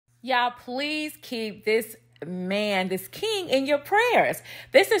Y'all, please keep this man, this king, in your prayers.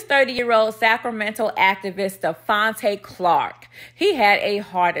 This is 30-year-old Sacramento activist Stevante Clark. He had a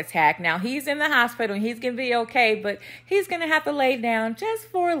heart attack. Now, he's in the hospital and he's going to be okay, but he's going to have to lay down just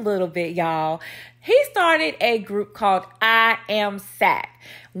for a little bit, y'all. He started a group called I Am Sac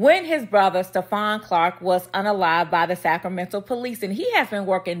when his brother, Stevante Clark, was unalived by the Sacramento police, and he has been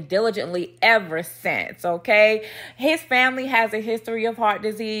working diligently ever since, okay? His family has a history of heart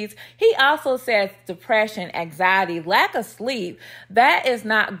disease. He also says depression, anxiety, lack of sleep, that is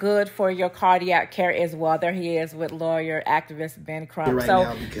not good for your cardiac care as well. There he is with lawyer activist Ben Crump. Right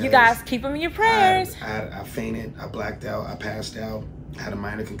so you guys keep him in your prayers. I fainted, I blacked out, I passed out, I had a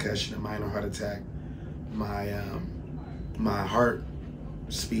minor concussion, a minor heart attack. My heart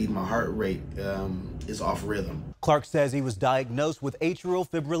speed, my heart rate is off rhythm. Clark says he was diagnosed with atrial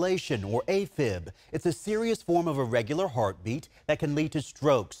fibrillation, or AFib. It's a serious form of irregular heartbeat that can lead to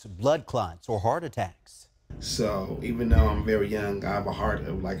strokes, blood clots, or heart attacks. So even though I'm very young, I have a heart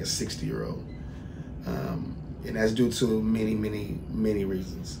of like a 60-year-old. And that's due to many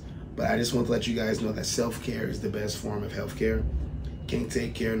reasons. But I just want to let you guys know that self-care is the best form of healthcare. Can't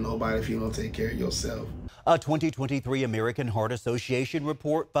take care of nobody if you don't take care of yourself. A 2023 American Heart Association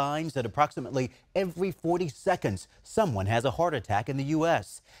report finds that approximately every 40 seconds, someone has a heart attack in the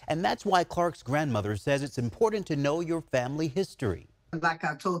U.S. And that's why Clark's grandmother says it's important to know your family history. Like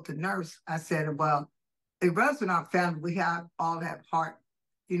I told the nurse, I said, well, it runs in our family. We all have heart,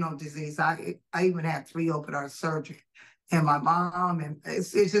 disease. I even had 3 open heart surgery. And my mom, and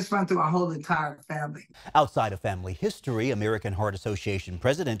it's just run through our whole entire family. Outside of family history, American Heart Association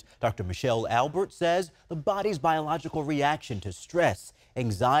President Dr. Michelle Albert says the body's biological reaction to stress,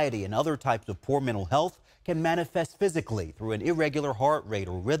 anxiety, and other types of poor mental health can manifest physically through an irregular heart rate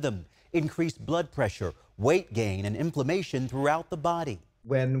or rhythm, increased blood pressure, weight gain, and inflammation throughout the body.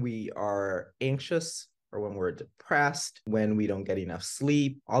 When we are anxious, or when we're depressed, when we don't get enough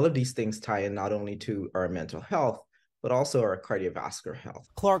sleep, all of these things tie in not only to our mental health, but also our cardiovascular health.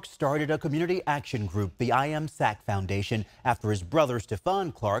 Clark started a community action group, the I Am Sac Foundation, after his brother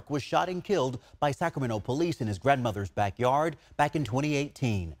Stevante Clark was shot and killed by Sacramento police in his grandmother's backyard back in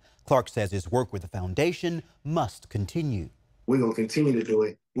 2018. Clark says his work with the foundation must continue. We're going to continue to do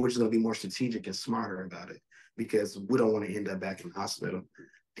it. We're just going to be more strategic and smarter about it because we don't want to end up back in the hospital.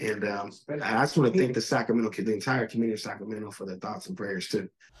 And I just want to thank the entire community of Sacramento for their thoughts and prayers too.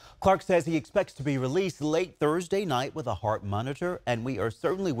 Clark says he expects to be released late Thursday night with a heart monitor, and we are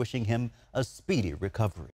certainly wishing him a speedy recovery.